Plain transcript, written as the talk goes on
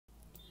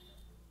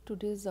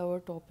Today's our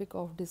topic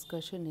of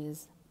discussion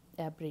is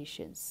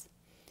aberrations.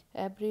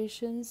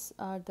 Aberrations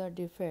are the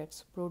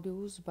defects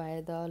produced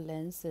by the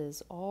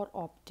lenses or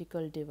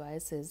optical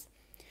devices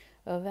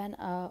when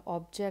an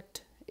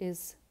object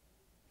is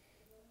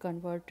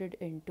converted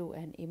into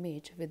an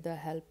image with the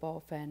help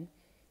of an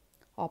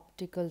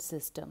optical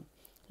system.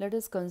 Let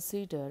us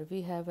consider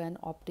we have an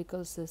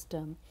optical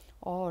system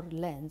or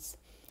lens,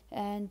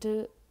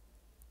 and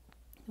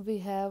we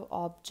have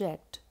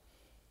object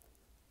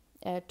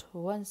at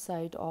one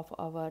side of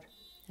our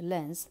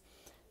lens.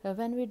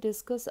 When we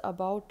discuss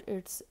about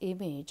its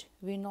image,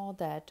 we know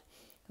that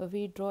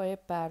we draw a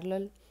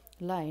parallel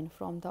line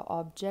from the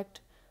object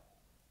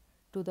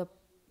to the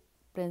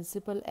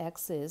principal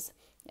axis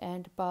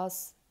and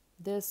pass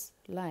this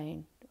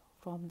line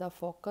from the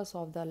focus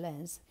of the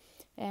lens,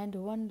 and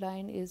one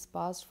line is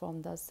passed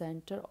from the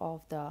center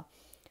of the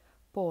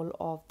pole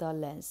of the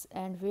lens,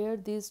 and where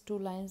these two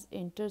lines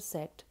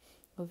intersect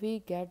we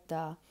get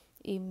the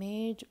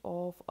image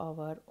of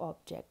our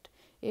object.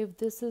 If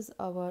this is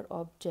our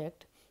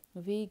object,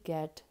 we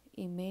get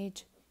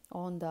image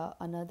on the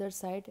another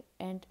side,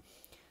 and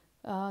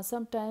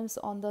sometimes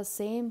on the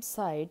same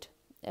side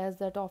as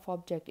that of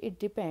object. It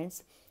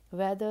depends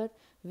whether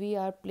we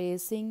are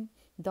placing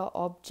the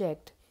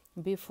object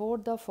before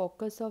the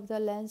focus of the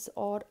lens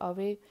or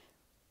away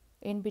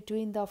in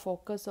between the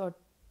focus, or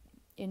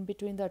in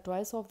between the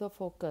twice of the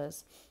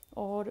focus,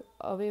 or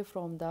away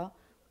from the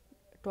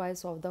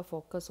twice of the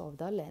focus of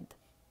the length.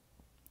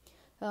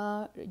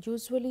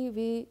 Usually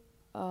we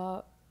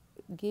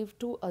give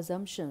two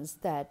assumptions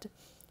that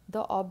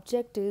the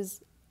object is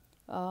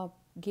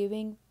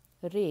giving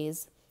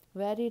rays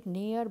very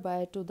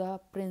nearby to the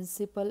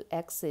principal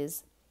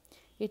axis.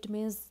 It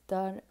means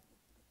the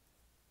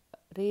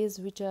rays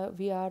which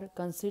we are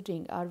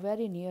considering are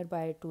very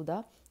nearby to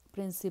the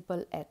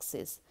principal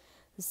axis.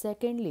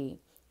 Secondly,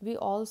 we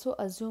also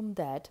assume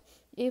that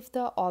if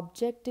the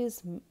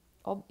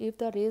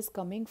rays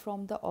coming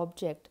from the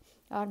object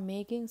are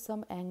making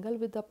some angle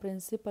with the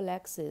principal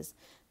axis,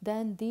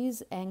 then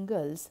these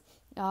angles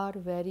are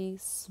very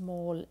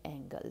small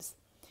angles.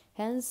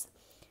 Hence,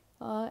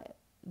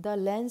 the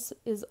lens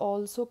is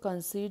also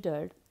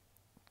considered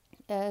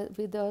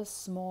with a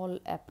small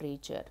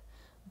aperture.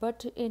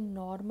 But in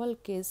normal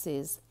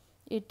cases,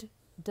 it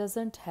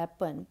doesn't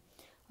happen.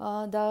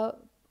 The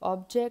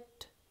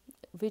object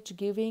which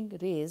giving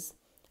rays,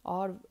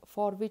 or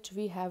for which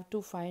we have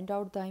to find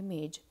out the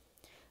image,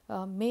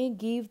 may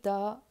give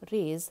the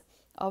rays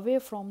away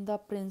from the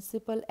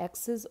principal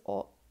axis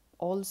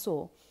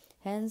also.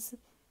 Hence,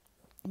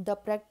 the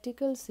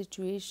practical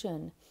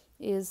situation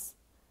is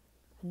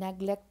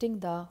neglecting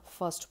the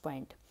first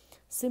point.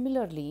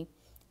 Similarly,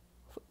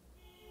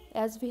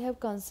 as we have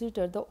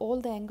considered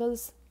all the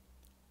angles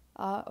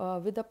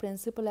with the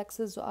principal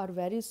axis are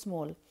very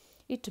small,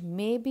 it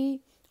may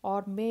be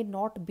or may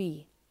not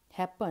be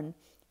happen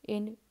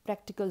in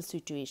practical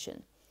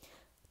situation.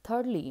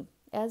 Thirdly,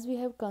 as we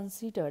have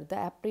considered, the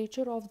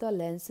aperture of the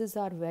lenses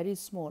are very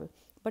small,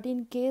 but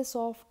in case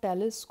of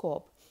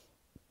telescope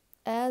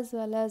as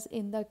well as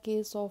in the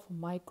case of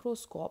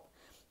microscope,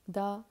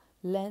 the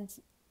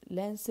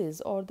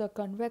lenses or the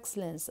convex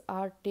lens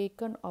are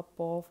taken up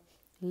of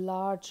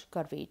large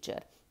curvature,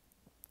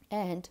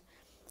 and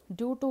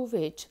due to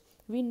which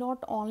we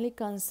not only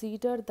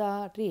consider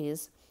the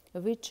rays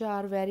which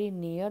are very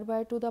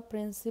nearby to the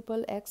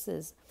principal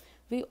axis,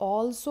 we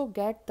also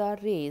get the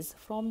rays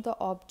from the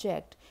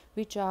object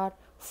which are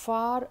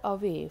far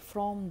away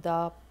from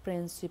the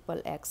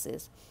principal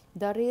axis.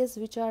 The rays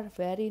which are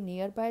very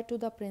nearby to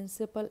the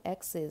principal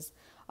axis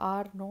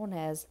are known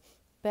as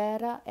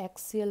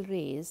para-axial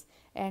rays,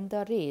 and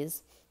the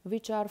rays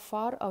which are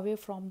far away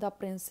from the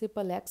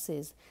principal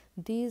axis,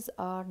 these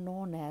are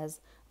known as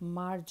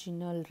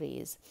marginal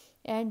rays.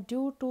 And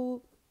due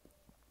to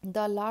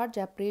the large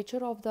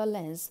aperture of the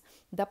lens,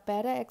 the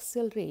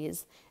para-axial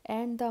rays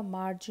and the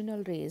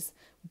marginal rays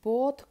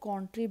both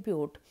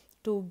contribute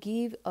to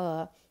give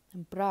a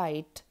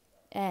bright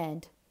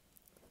and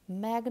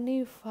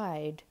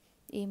magnified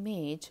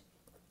image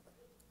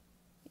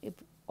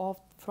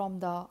from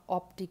the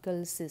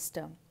optical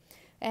system.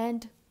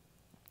 And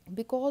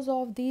because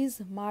of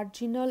these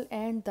marginal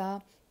and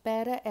the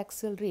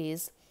para-axial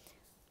rays,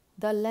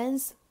 the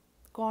lens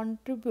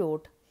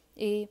contribute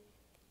a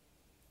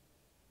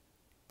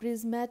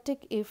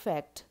prismatic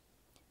effect,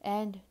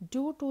 and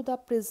due to the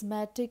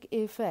prismatic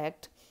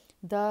effect,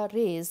 the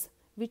rays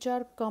which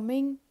are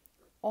coming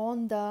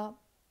on the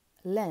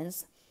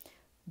lens,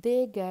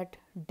 they get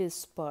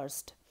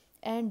dispersed,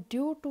 and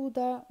due to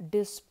the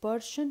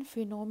dispersion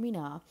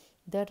phenomena,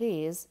 the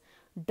rays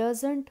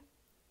doesn't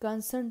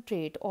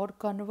concentrate or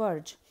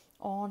converge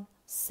on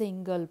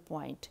single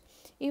point.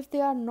 If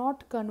they are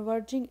not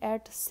converging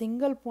at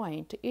single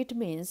point, it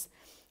means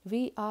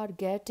we are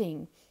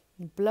getting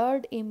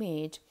blurred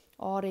image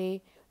or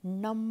a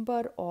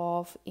number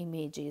of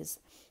images,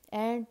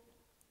 and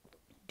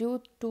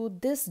due to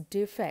this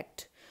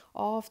defect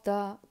of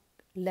the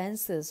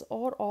lenses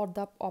or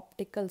the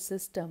optical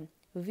system,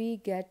 we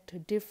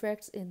get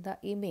defects in the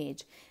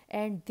image,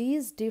 and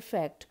these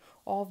defects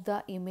of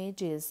the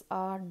images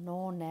are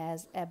known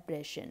as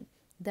aberration.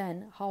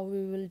 Then how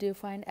we will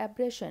define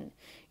aberration?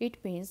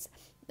 It means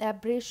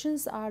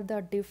aberrations are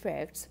the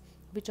defects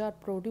which are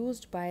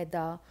produced by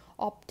the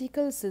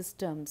optical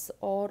systems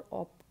or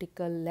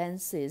optical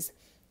lenses.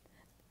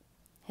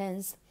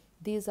 Hence,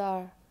 these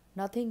are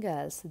nothing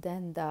else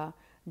than the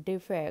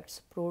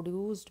defects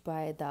produced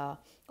by the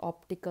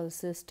optical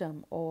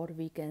system, or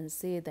we can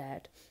say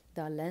that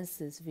the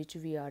lenses which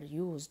we are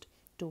used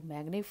to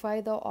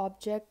magnify the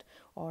object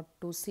or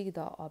to see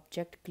the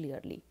object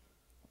clearly.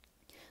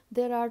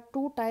 There are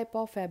two type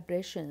of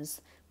aberrations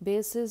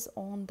based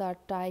on the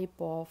type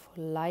of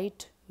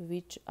light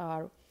which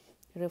are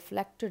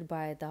reflected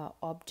by the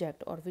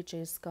object or which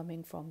is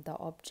coming from the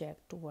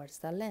object towards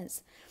the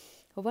lens.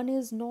 One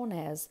is known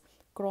as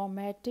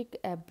chromatic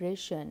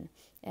aberration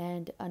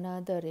and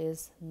another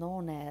is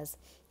known as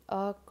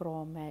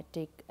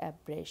achromatic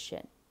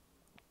aberration.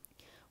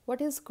 What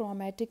is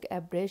chromatic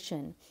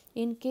aberration?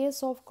 In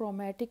case of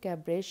chromatic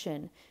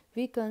aberration,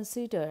 we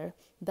consider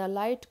the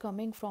light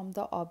coming from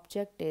the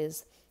object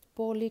is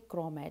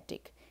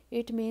polychromatic.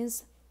 It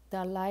means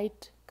the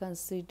light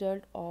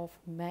considered of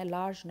a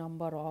large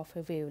number of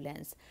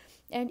wavelengths.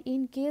 And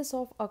in case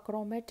of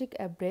achromatic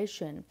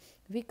aberration,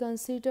 we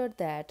consider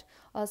that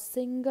a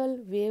single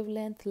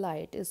wavelength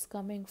light is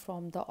coming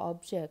from the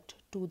object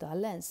to the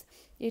lens.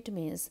 It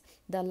means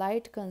the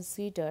light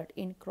considered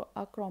in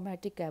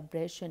achromatic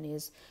aberration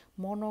is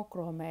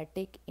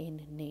monochromatic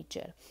in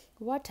nature.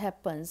 What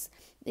happens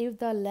if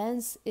the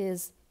lens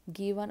is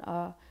given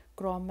a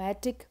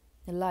chromatic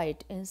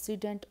light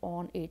incident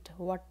on it?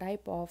 What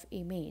type of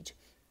image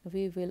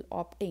we will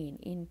obtain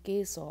in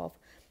case of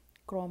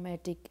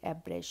chromatic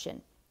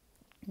aberration?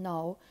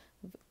 Now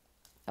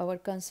our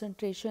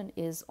concentration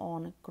is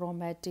on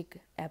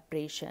chromatic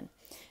aberration.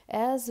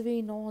 As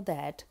we know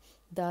that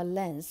the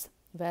lens,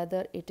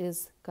 whether it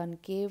is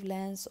concave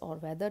lens or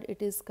whether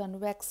it is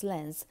convex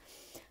lens,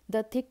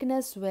 the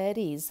thickness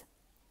varies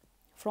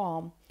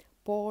from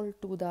pole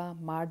to the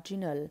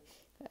marginal,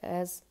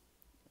 as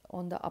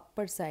on the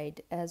upper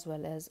side as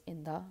well as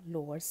in the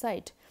lower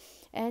side.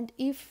 And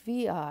if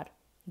we are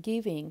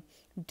giving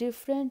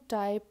different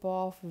type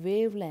of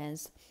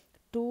wavelengths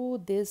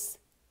to this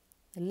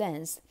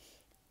lens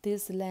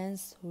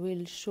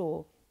will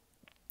show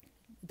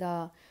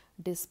the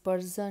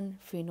dispersion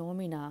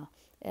phenomena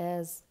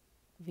as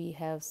we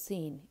have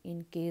seen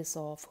in case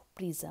of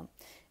prism.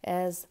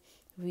 As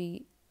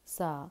we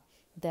saw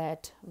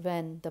that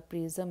when the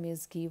prism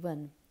is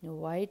given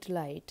white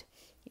light,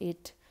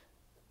 it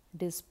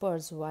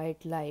disperses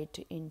white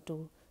light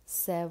into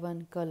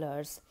 7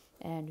 colors,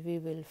 and we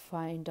will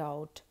find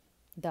out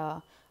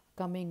the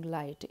coming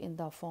light in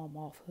the form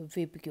of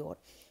vibgyor.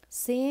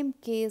 Same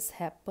case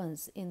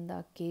happens in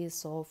the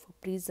case of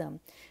prism.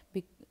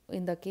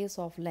 In the case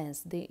of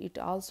lens, it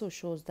also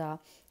shows the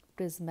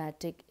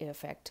prismatic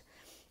effect.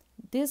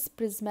 This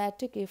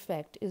prismatic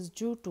effect is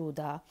due to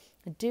the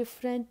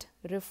different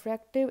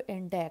refractive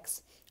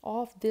index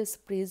of this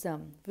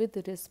prism with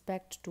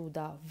respect to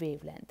the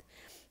wavelength.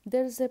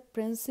 There is a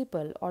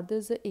principle or there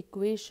is an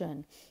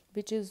equation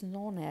which is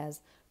known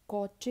as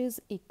Cauchy's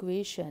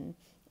equation,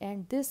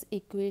 and this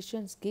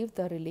equations give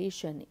the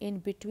relation in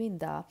between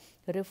the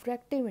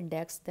refractive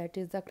index, that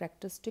is the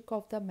characteristic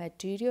of the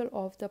material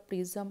of the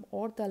prism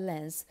or the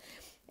lens,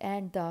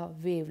 and the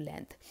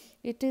wavelength.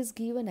 It is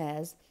given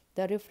as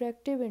the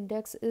refractive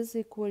index is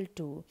equal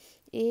to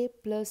A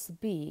plus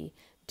B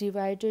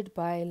divided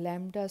by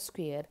lambda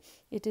square.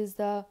 It is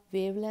the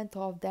wavelength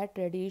of that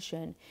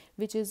radiation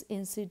which is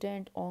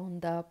incident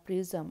on the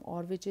prism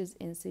or which is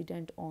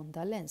incident on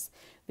the lens,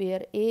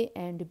 where A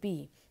and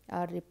B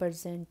are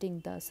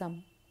representing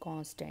some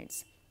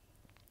constants.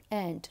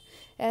 And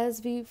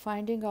as we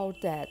finding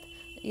out that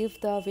if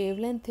the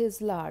wavelength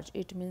is large,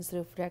 it means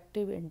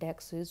refractive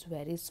index is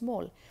very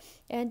small.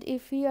 And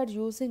if we are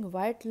using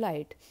white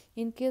light,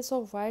 in case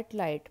of white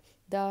light,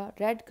 the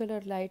red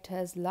color light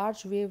has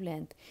large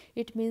wavelength.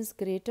 It means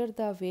greater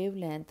the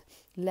wavelength,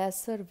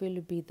 lesser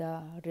will be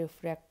the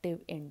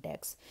refractive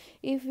index.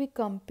 If we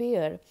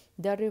compare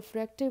the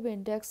refractive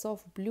index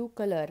of blue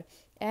color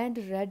and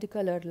red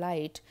color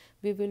light,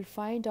 we will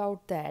find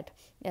out that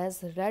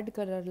as red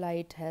color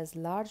light has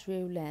large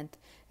wavelength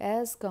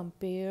as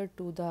compared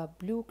to the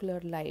blue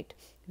color light,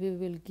 we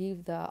will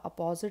give the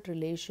opposite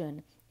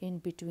relation in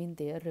between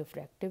their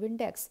refractive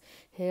index.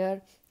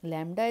 Here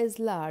lambda is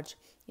large.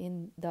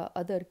 In the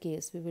other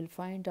case, we will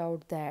find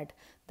out that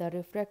the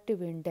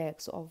refractive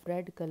index of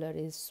red color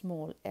is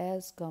small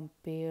as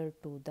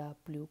compared to the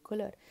blue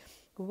color.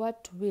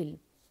 What will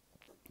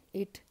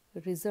it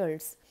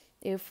results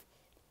if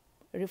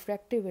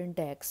refractive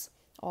index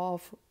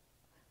of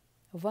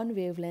one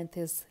wavelength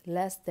is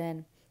less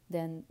than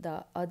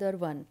the other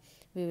one?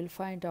 We will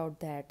find out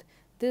that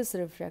this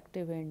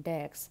refractive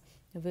index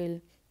will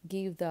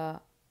give the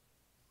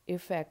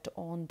effect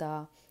on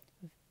the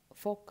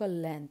focal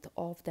length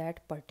of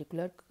that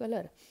particular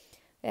color.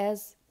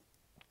 As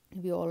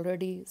we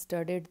already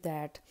studied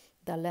that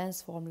the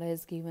lens formula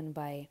is given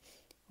by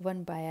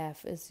 1 by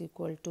f is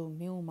equal to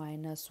mu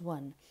minus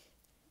 1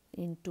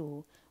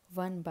 into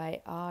 1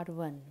 by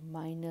r1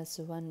 minus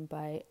 1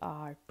 by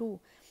r2.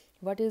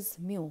 What is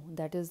mu?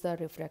 That is the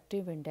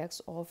refractive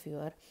index of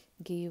your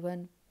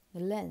given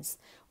lens.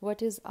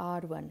 What is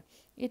r1?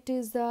 It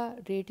is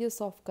the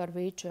radius of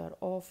curvature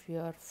of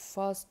your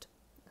first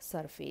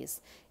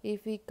surface.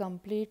 If we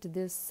complete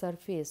this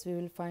surface, we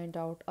will find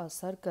out a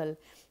circle,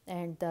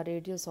 and the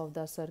radius of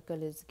the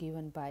circle is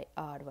given by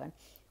r1.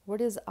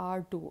 What is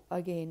r2?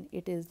 Again,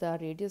 it is the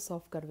radius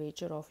of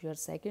curvature of your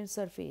second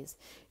surface.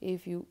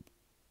 If you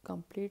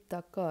complete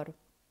the curve,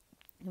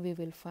 we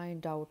will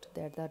find out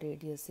that the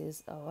radius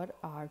is our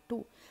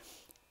r2.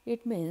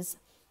 It means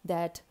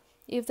that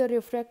if the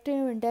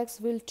refractive index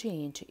will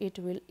change, it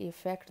will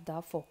affect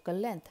the focal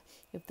length.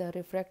 If the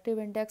refractive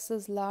index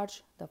is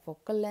large, the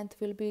focal length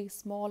will be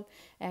small,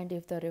 and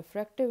if the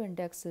refractive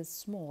index is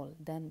small,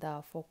 then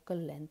the focal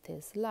length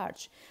is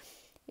large.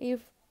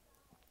 If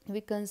we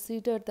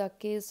consider the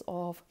case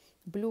of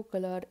blue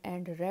color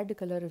and red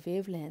color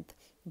wavelength,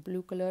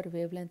 blue color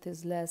wavelength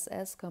is less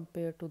as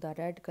compared to the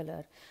red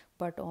color,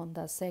 but on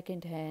the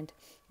second hand,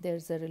 there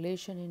is a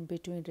relation in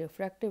between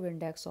refractive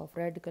index of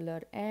red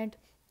color and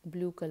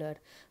blue color.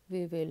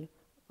 We will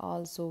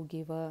also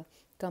give a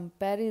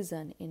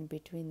comparison in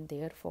between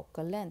their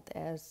focal length,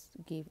 as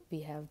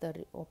we have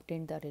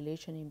obtained the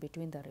relation in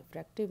between the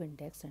refractive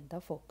index and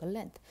the focal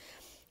length.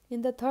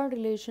 In the third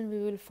relation, we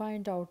will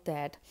find out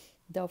that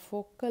the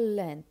focal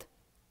length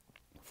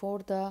for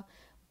the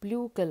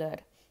blue color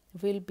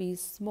will be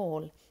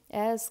small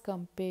as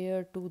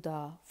compared to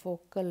the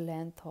focal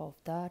length of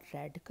the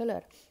red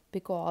color,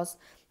 because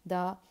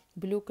the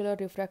blue color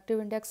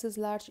refractive index is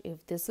large.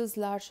 If this is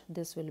large,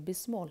 this will be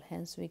small.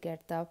 Hence, we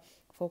get the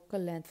focal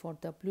length for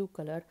the blue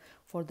color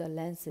for the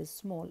lens is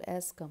small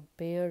as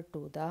compared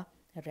to the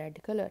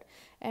red color.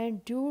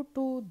 And due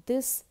to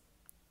this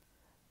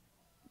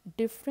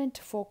different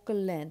focal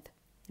length,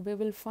 we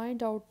will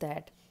find out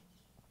that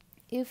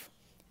if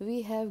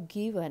we have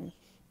given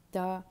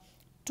the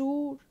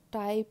two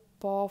type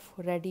of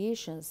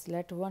radiations,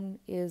 let one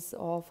is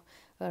of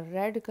a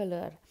red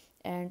color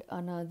and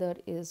another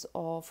is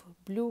of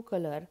blue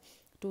color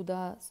to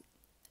the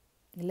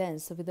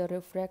lens with a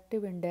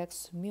refractive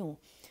index mu,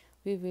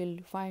 we will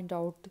find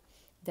out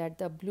that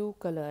the blue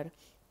color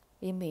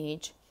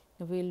image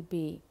will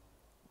be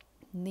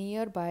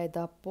nearby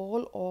the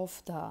pole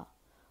of the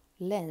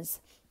lens,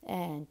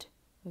 and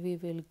we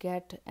will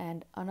get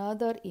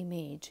another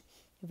image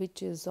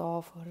which is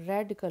of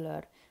red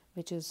color,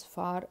 which is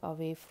far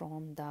away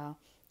from the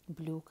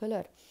blue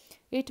color.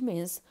 It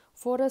means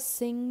for a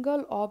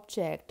single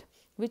object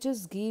which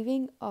is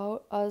giving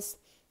us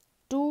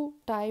two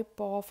type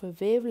of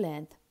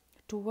wavelength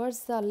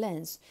towards the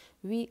lens,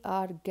 we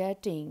are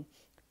getting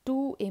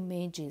two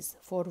images.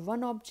 For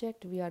one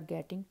object, we are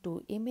getting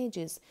two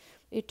images.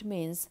 It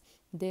means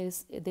there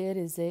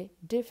is a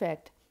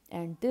defect,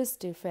 and this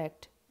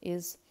defect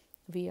is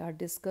we are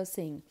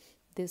discussing.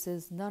 This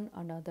is none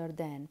other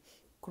than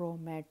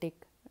chromatic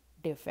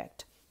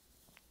defect.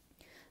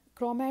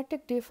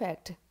 Chromatic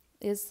defect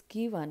is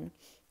given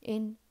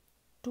in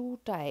two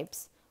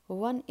types.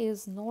 One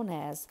is known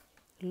as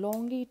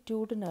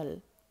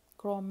longitudinal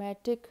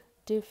chromatic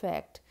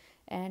defect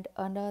and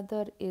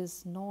another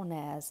is known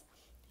as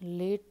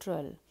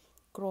lateral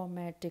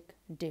chromatic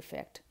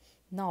defect.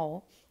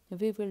 Now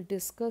we will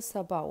discuss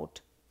about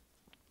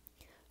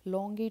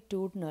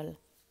longitudinal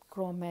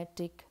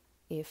chromatic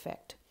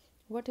effect.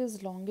 What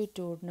is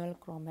longitudinal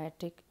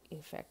chromatic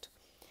effect?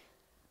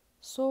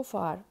 So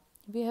far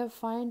we have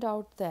found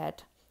out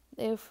that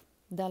if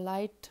the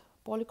light,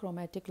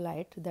 polychromatic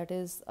light, that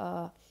is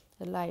a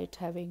light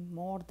having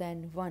more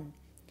than one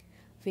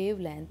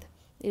wavelength,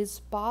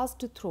 is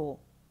passed through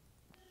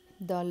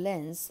the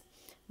lens,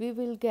 we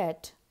will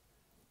get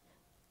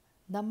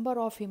number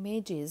of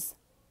images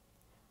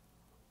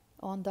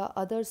on the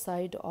other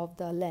side of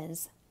the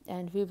lens,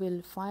 and we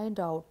will find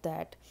out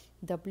that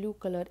the blue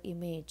color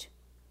image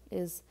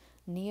is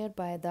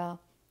nearby the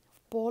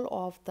pole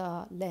of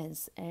the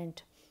lens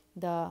and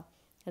the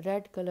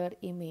red color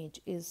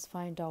image is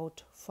find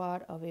out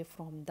far away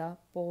from the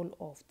pole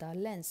of the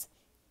lens.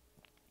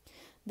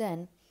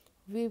 Then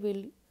we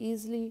will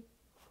easily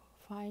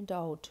find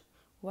out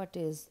what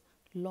is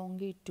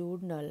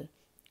longitudinal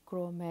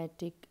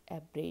chromatic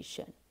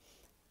aberration.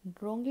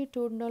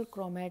 Longitudinal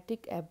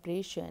chromatic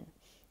aberration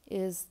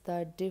is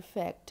the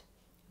defect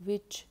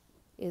which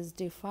is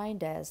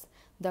defined as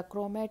the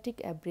chromatic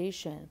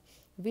aberration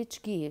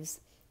which gives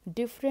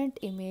different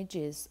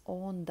images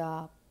on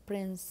the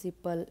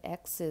principal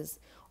axis,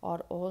 or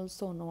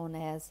also known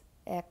as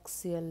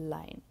axial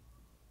line.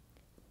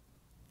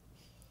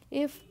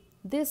 If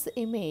this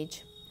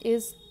image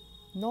is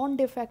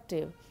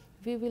non-defective,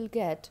 we will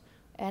get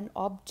an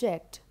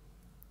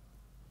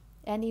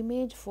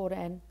image for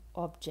an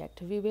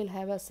object. We will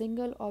have a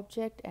single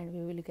object and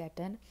we will get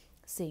an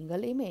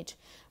single image.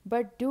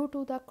 But due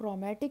to the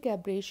chromatic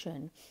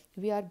aberration,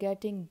 we are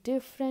getting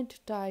different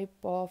type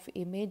of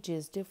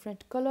images,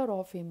 different color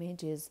of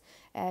images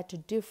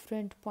at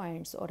different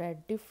points or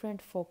at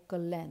different focal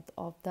length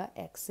of the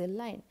axial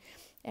line,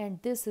 and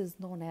this is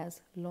known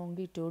as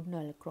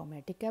longitudinal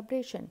chromatic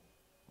aberration.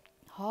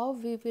 How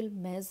we will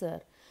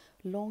measure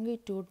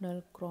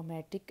longitudinal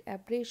chromatic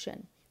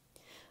aberration?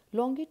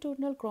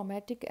 Longitudinal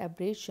chromatic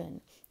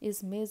aberration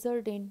is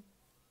measured in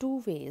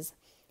two ways.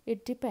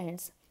 It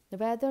depends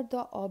whether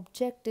the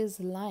object is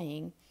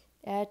lying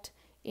at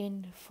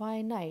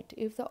infinite.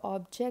 If the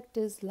object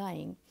is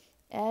lying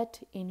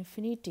at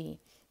infinity,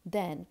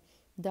 then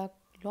the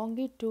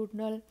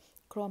longitudinal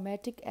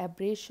chromatic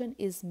aberration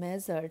is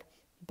measured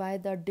by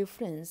the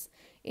difference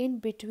in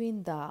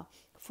between the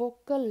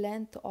focal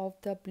length of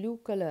the blue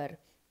color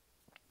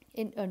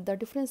in the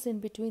difference in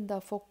between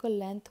the focal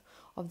length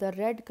of the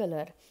red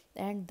color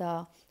and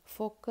the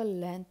focal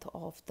length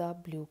of the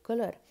blue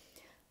color.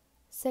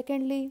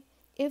 Secondly,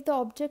 if the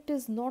object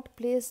is not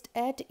placed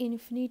at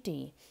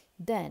infinity,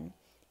 then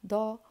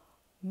the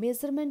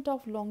measurement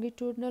of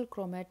longitudinal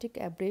chromatic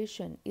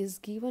aberration is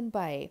given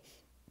by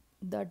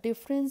the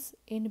difference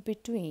in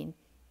between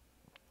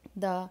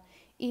the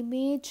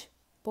image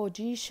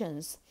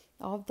positions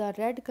of the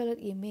red color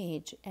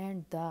image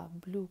and the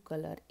blue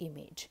color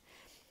image.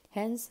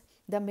 Hence,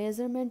 the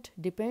measurement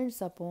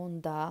depends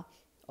upon the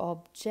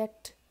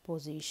object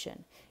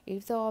position.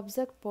 If the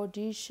object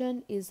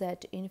position is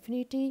at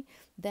infinity,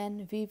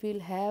 then we will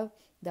have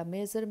the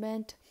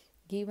measurement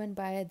given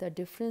by the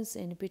difference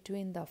in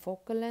between the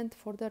focal length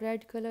for the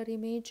red color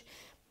image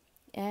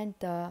and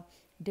the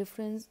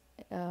difference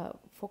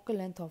focal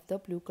length of the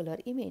blue color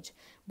image.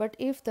 But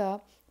if the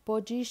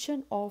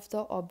position of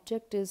the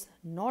object is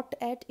not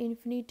at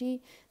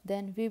infinity,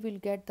 then we will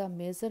get the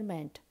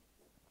measurement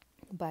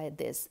by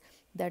this,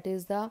 that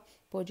is the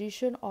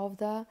position of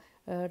the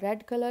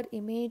red color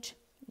image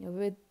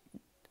with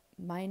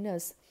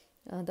minus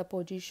the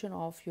position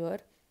of your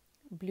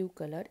blue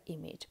color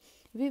image.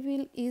 We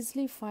will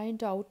easily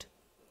find out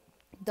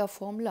the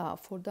formula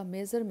for the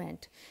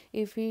measurement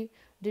if we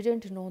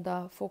didn't know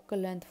the focal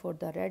length for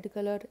the red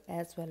color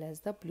as well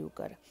as the blue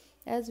color.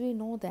 As we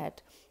know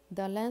that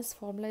the length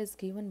formula is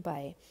given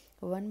by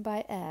 1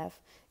 by f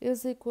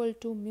is equal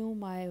to mu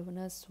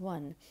minus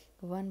 1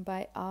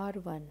 by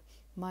r1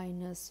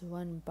 minus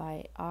 1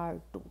 by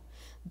r2.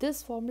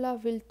 This formula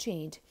will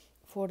change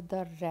for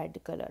the red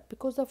color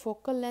because the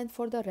focal length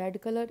for the red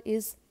color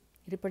is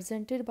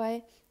represented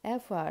by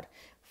fr,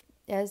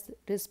 as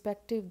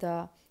respective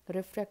the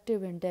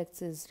refractive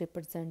index is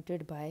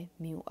represented by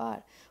mu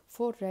r.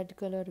 For red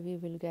color we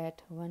will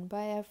get 1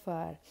 by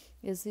fr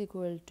is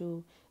equal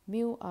to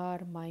mu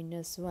r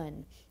minus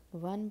 1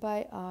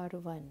 by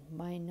r1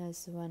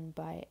 minus 1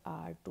 by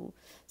r2.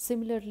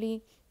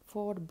 Similarly,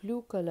 for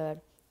blue color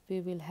we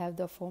will have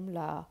the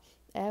formula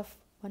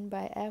f1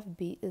 by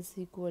fb is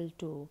equal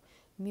to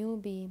mu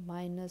b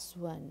minus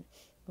 1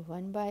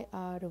 by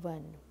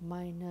r1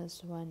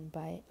 minus 1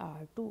 by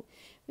r2.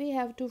 We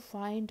have to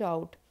find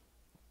out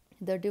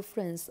the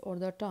difference or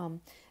the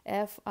term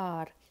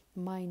fr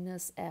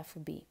minus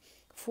fb.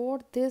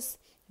 For this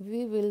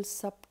we will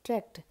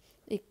subtract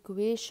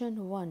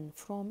equation 1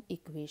 from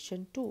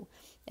equation 2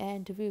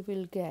 and we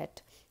will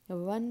get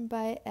 1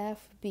 by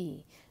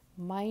fb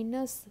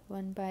minus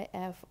 1 by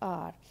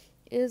fr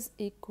is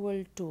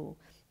equal to,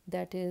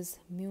 that is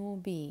mu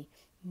b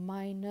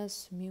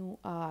minus mu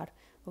r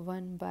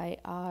 1 by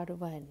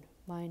r1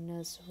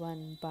 minus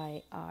 1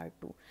 by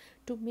r2.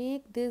 To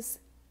make this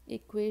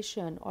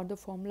equation or the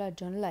formula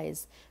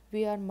generalize,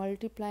 we are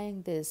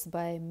multiplying this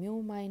by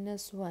mu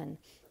minus 1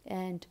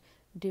 and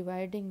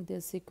dividing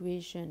this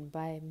equation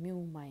by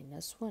mu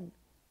minus 1.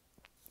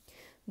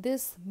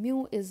 This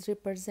mu is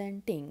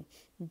representing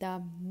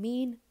the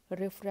mean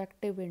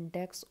refractive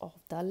index of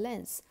the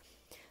lens.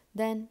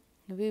 Then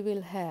we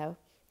will have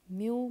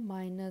mu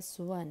minus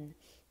 1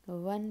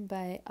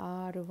 by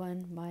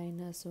r1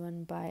 minus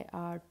 1 by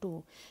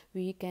r2.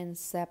 We can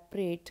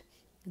separate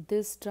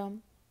this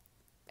term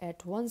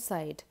at one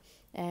side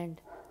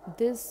and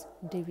this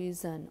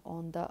division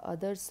on the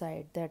other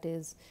side, that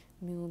is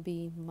mu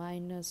b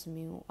minus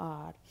mu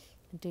r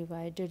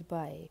divided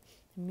by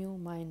mu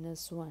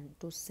minus 1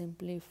 to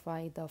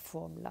simplify the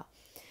formula.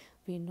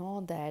 We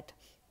know that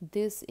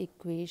this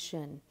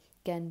equation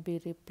can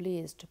be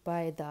replaced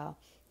by the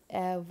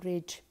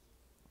average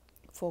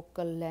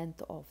focal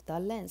length of the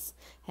lens.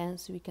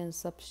 Hence we can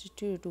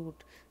substitute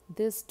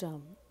this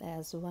term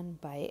as 1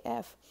 by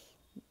f,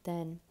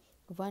 then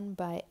 1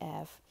 by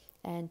f,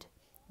 and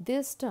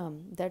this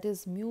term, that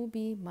is mu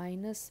b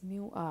minus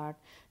mu r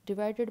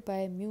divided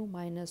by mu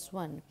minus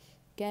 1,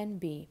 can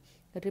be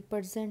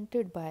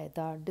represented by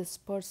the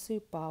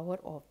dispersive power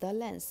of the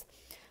lens,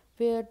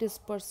 where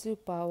dispersive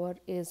power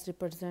is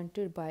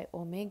represented by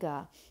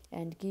omega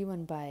and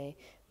given by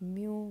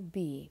mu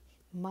b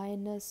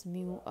minus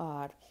mu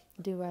r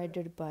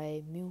divided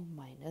by mu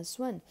minus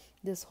 1.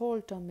 This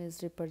whole term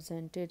is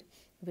represented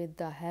with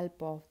the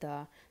help of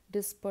the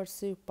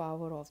dispersive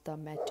power of the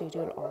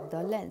material of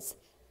the lens.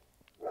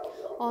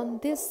 On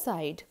this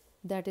side,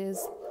 that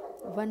is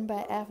 1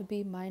 by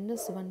fb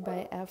minus 1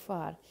 by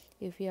fr,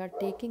 if we are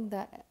taking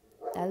the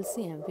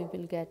LCM, we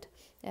will get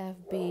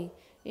fb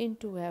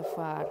into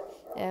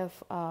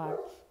fr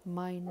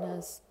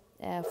minus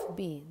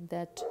fb,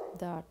 that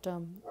the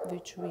term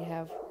which we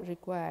have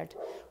required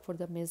for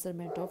the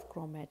measurement of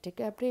chromatic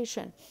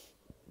aberration.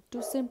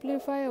 To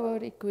simplify our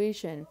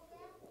equation,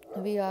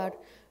 we are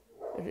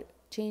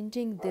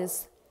changing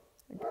this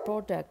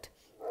product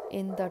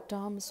in the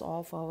terms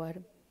of our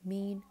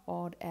mean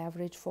or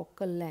average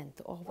focal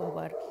length of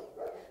our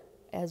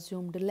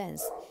assumed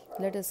lens.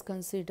 Let us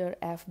consider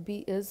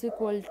fb is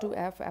equal to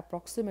f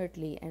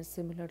approximately, and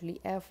similarly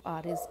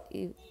fr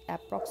is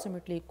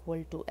approximately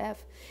equal to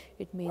f.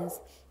 It means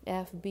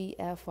fb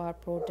fr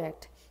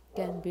product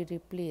can be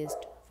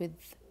replaced with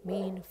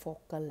mean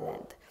focal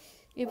length.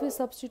 If we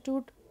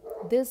substitute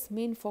this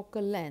mean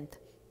focal length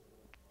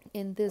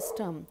in this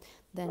term,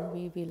 then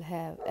we will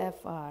have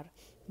fr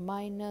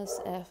minus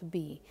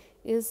fb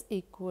is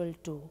equal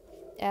to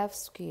f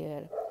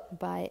square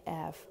by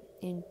f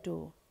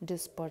into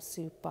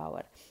dispersive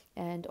power,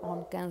 and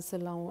on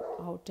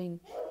outing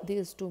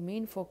these two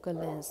mean focal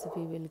lengths,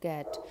 we will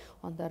get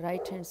on the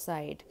right hand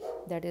side,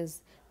 that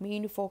is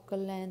mean focal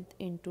length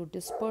into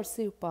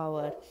dispersive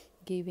power,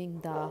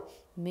 giving the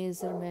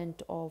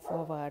measurement of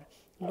our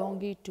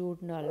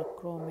longitudinal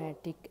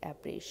chromatic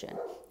aberration.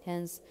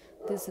 Hence,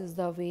 this is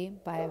the way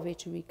by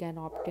which we can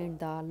obtain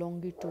the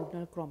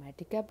longitudinal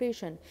chromatic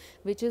aberration,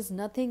 which is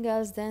nothing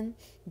else than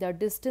the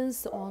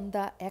distance on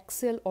the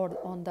axial or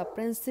on the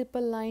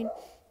principal line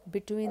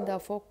between the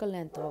focal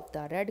length of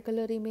the red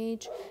color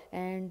image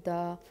and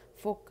the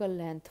focal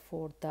length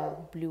for the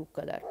blue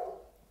color.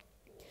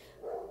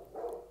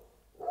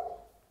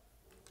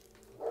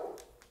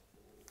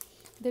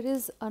 There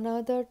is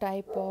another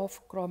type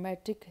of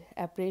chromatic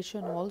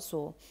aberration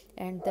also,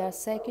 and the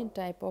second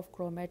type of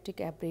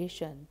chromatic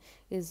aberration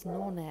is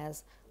known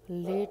as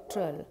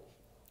lateral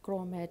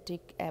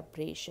chromatic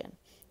aberration.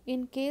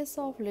 In case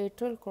of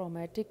lateral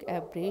chromatic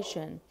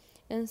aberration,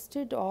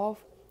 instead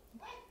of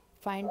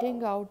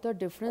finding out the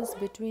difference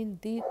between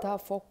the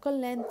focal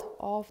length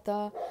of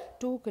the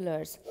two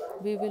colors,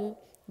 we will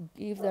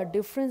give the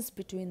difference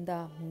between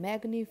the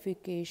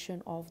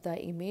magnification of the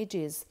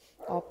images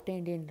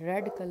obtained in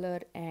red color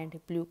and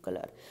blue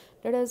color.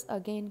 Let us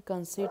again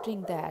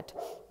considering that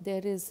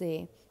there is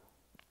a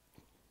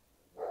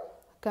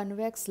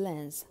convex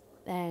lens,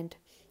 and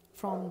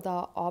from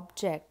the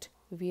object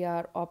we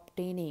are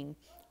obtaining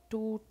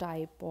two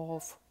type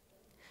of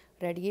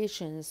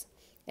radiations,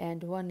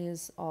 and one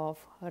is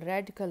of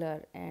red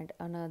color and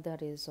another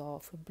is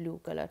of blue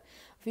color.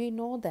 We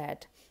know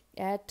that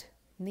at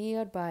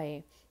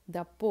nearby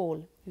the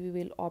pole we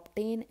will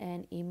obtain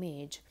an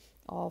image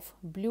of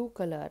blue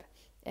color,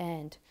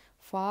 and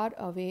far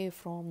away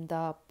from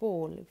the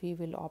pole we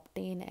will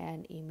obtain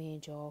an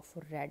image of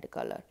red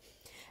color,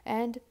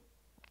 and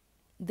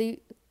the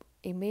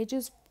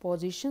images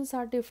positions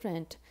are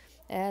different,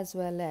 as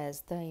well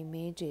as the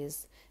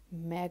images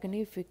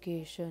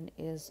magnification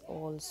is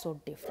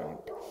also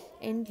different.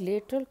 In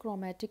lateral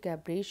chromatic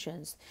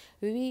aberrations,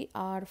 we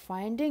are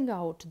finding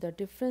out the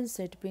difference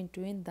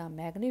between the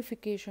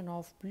magnification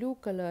of blue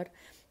color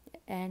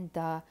and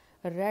the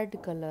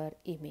red color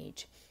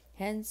image.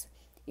 Hence,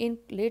 in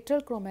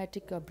lateral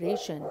chromatic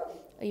aberration,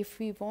 if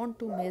we want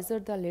to measure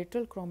the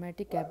lateral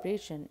chromatic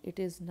aberration, it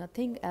is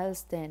nothing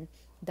else than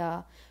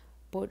the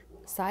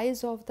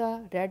size of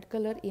the red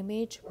color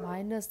image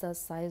minus the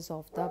size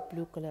of the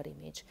blue color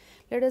image.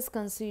 Let us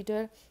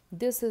consider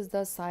this is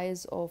the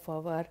size of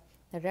our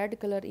red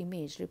color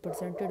image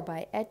represented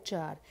by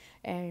HR,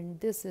 and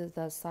this is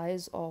the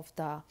size of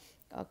the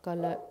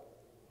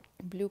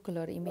blue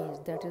color image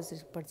that is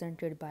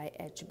represented by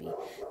HB.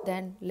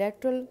 Then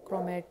lateral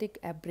chromatic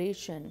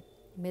aberration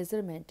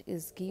measurement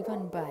is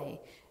given by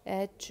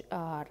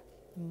HR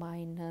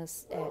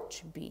minus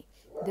HB.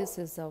 This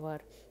is our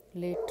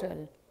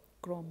lateral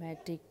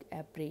chromatic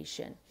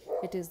aberration.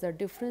 It is the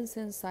difference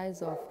in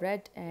size of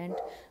red and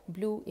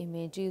blue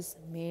images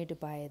made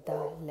by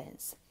the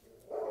lens.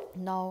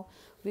 Now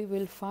we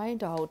will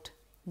find out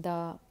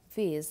the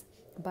ways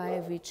by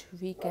which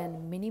we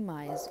can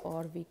minimize,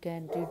 or we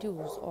can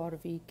reduce, or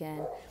we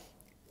can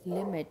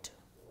limit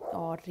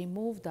or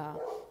remove the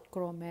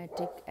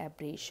chromatic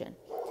aberration.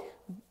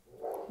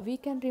 We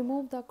can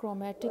remove the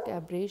chromatic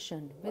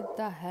aberration with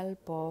the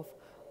help of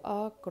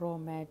a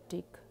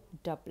chromatic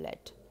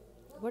doublet.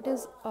 What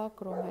is a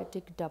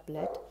chromatic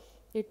doublet?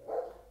 It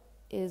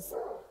is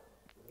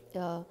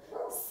a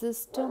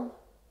system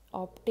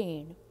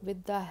obtained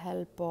with the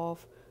help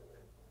of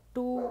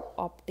two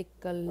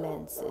optical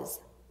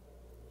lenses.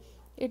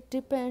 It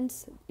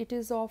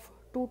is of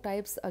two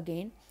types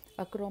again.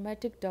 A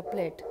chromatic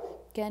doublet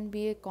can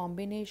be a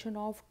combination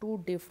of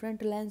two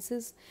different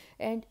lenses,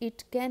 and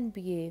it can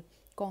be a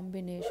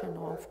combination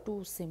of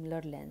two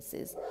similar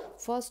lenses.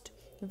 First,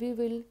 we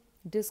will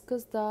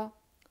discuss the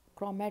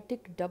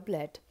chromatic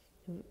doublet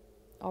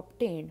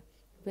obtained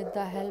with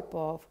the help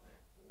of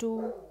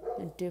two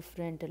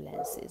different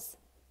lenses.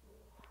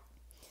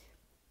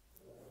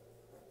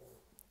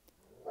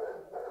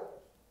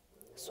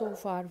 So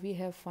far we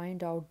have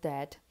found out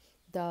that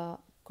the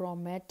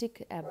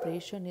chromatic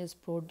aberration is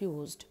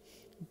produced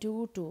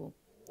due to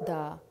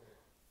the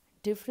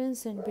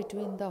difference in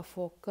between the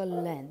focal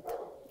length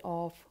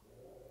of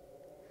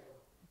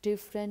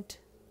different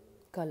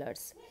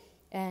colors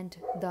and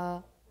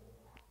the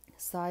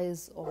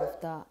size of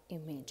the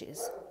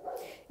images.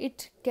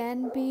 It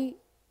can be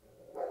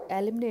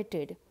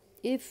eliminated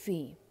if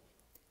we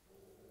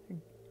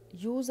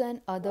use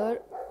an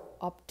other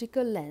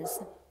optical lens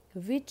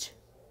which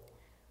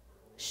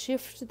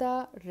shifts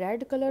the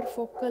red color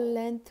focal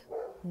length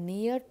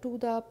near to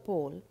the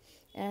pole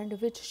and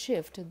which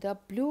shift the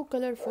blue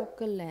color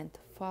focal length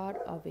far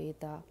away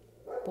the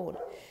pole.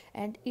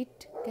 And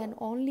it can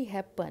only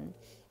happen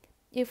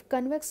if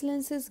convex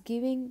lens is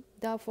giving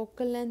the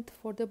focal length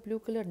for the blue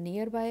color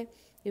nearby.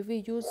 If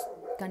we use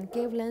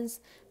concave lens,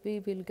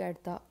 we will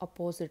get the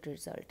opposite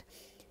result.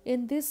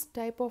 In this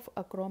type of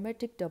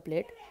achromatic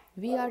doublet,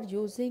 we are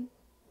using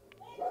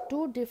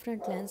two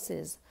different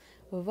lenses.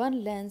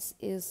 One lens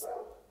is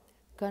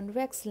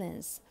convex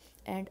lens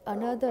and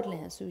another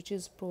lens which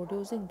is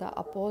producing the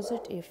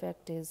opposite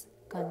effect is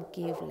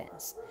concave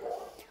lens.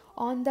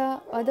 On the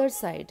other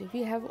side,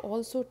 we have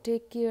also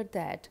take care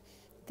that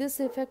this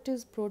effect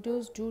is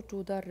produced due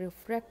to the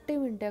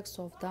refractive index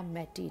of the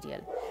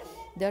material.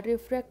 The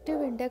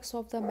refractive index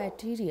of the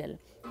material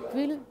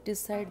will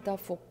decide the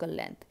focal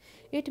length.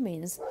 It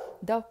means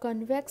the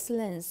convex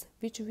lens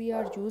which we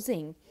are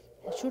using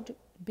should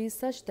be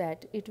such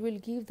that it will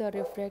give the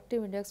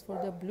refractive index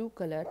for the blue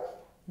color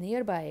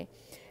nearby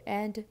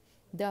and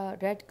the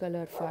red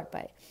color far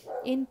by.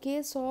 In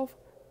case of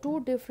two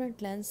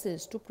different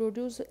lenses to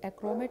produce a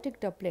chromatic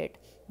doublet,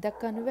 the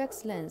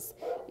convex lens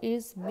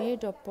is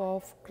made up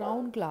of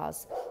crown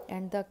glass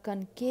and the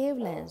concave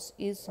lens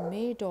is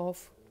made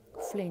of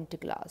flint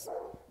glass,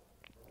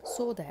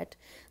 so that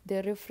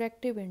their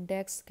refractive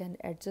index can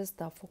adjust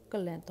the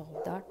focal length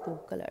of the two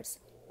colors.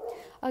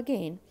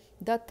 Again,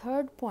 the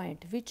third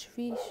point which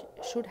we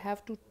should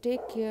have to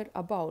take care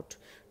about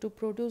to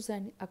produce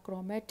an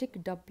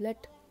achromatic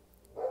doublet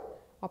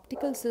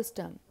optical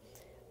system,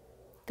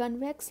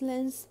 convex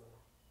lens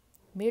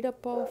made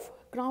up of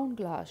crown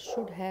glass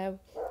should have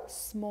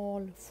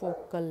small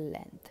focal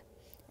length,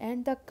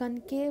 and the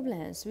concave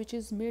lens which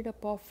is made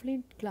up of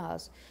flint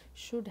glass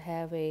should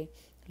have a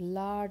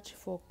large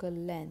focal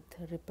length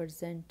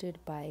represented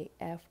by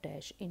f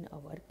dash in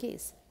our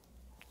case.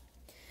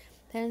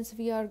 Hence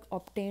we are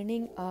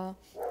obtaining a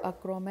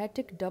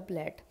chromatic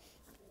doublet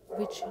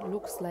which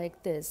looks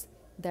like this,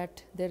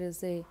 that there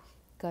is a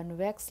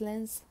convex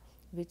lens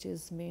which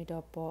is made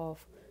up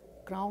of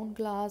crown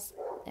glass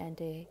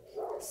and a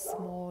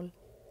small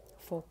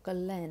focal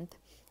length,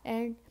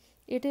 and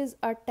it is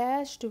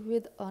attached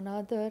with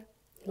another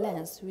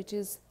lens which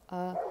is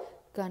a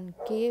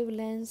concave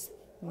lens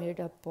made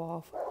up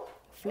of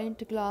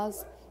flint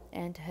glass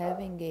and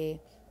having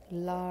a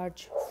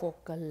large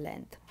focal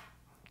length.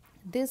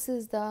 This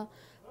is the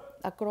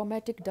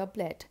achromatic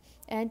doublet.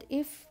 And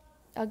if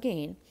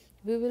again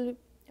we will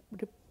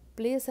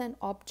place an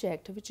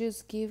object which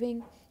is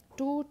giving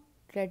two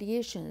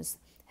radiations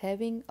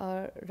having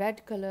a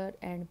red color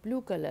and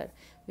blue color,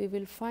 we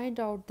will find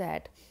out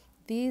that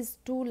these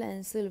two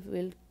lenses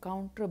will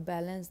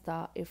counterbalance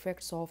the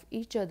effects of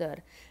each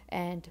other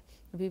and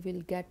we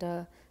will get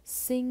a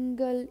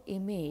single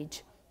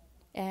image,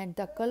 and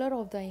the color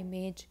of the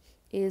image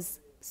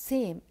is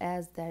same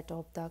as that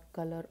of the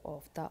color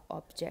of the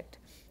object.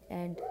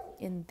 And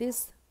in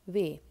this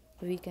way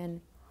we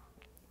can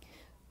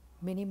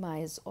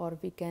minimize or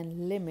we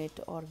can limit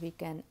or we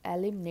can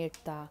eliminate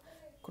the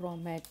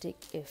chromatic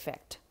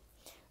effect.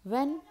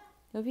 When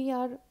we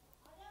are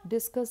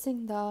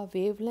discussing the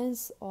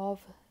wavelengths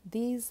of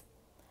these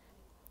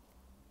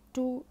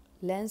two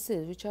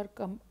lenses which are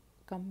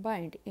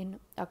combined in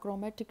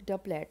achromatic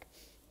doublet,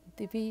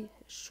 we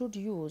should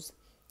use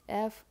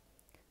f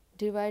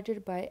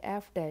divided by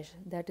f dash,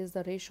 that is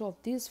the ratio of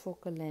these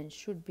focal lengths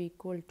should be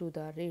equal to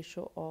the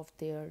ratio of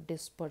their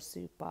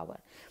dispersive power.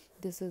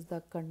 This is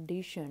the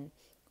condition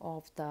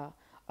of the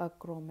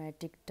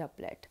achromatic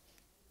doublet.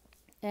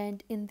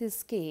 And in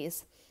this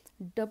case,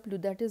 W,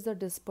 that is the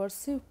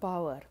dispersive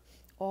power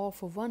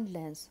of one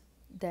lens,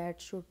 that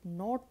should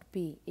not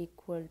be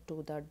equal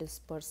to the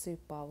dispersive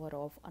power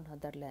of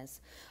another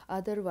lens.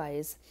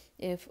 Otherwise,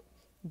 if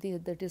the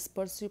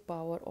dispersive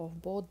power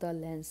of both the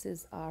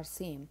lenses are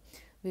same,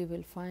 we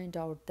will find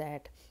out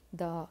that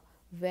the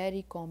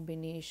very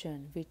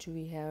combination which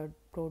we have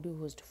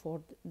produced for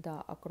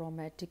the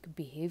achromatic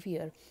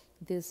behavior,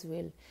 this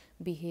will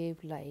behave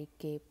like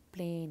a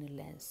plain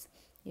lens.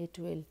 It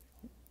will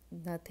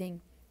nothing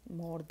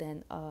more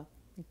than a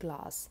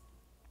glass.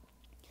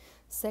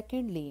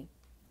 Secondly,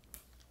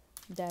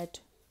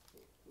 that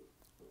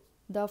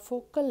the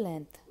focal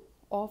length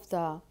of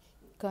the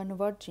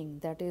converging,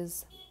 that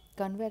is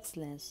convex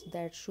lens,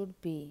 that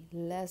should be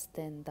less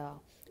than the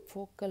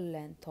focal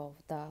length of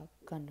the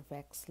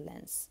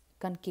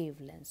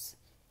concave lens.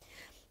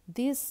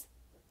 These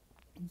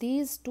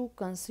two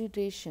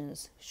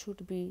considerations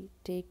should be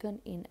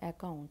taken in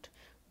account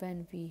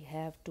when we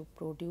have to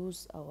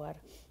produce our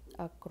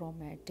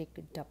achromatic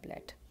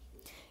doublet.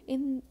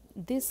 In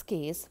this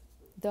case,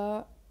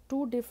 the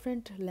two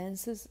different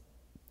lenses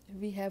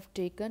we have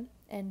taken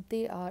and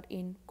they are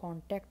in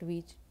contact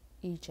with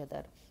each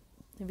other.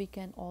 We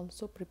can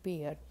also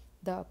prepare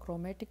the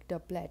chromatic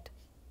doublet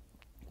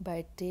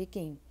by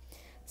taking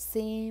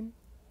same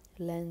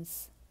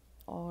lens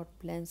or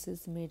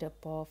lenses made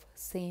up of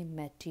same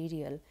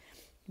material,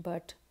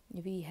 but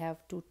we have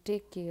to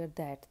take care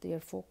that their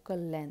focal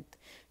length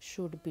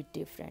should be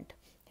different,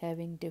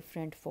 having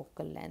different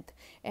focal length.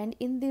 And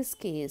in this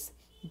case,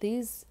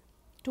 these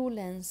two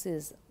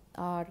lenses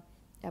are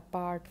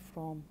apart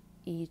from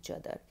each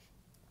other.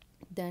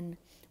 Then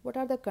what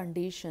are the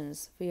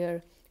conditions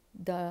where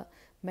the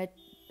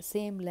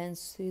same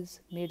lens is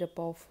made up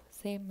of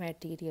same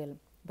material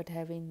but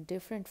having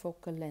different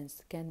focal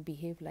lengths can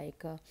behave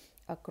like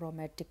a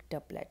chromatic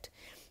doublet?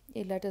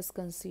 Let us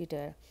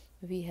consider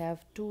we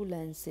have two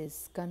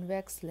lenses,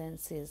 convex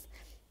lenses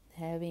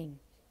having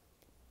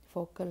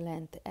focal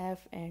length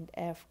f and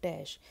f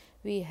dash.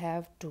 We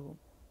have to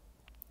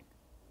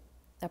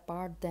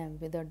apart them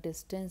with a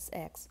distance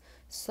x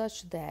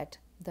such that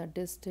the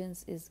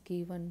distance is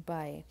given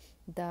by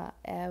the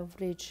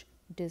average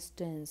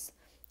distance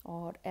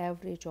or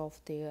average of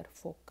their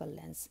focal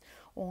lengths.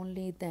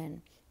 Only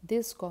then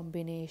this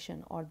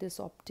combination or this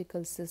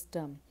optical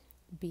system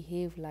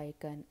behave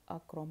like an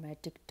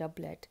achromatic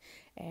doublet,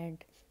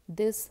 and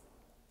this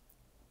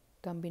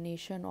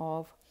combination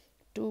of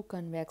two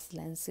convex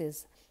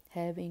lenses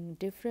having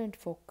different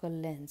focal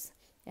lengths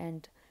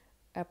and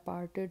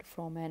aparted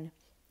from an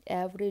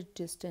average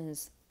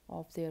distance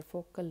of their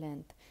focal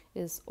length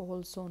is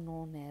also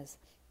known as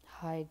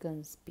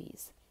Huygens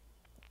piece.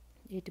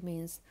 It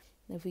means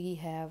we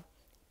have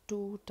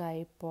two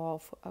type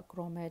of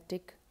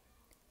achromatic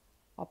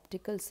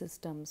optical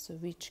systems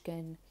which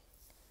can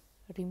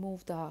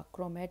remove the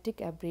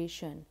chromatic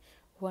aberration.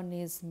 One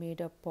is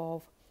made up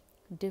of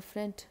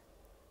different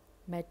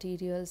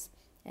materials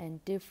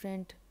and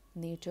different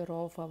nature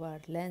of our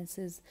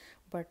lenses,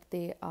 but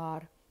they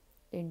are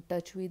in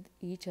touch with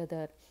each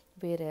other,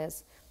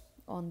 whereas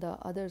on the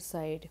other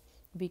side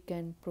we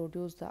can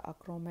produce the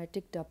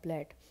achromatic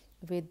doublet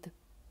with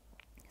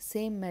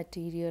same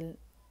material,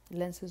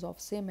 lenses of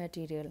same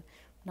material.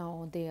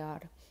 Now they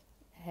are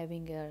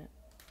having a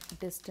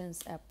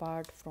distance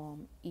apart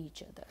from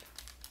each other.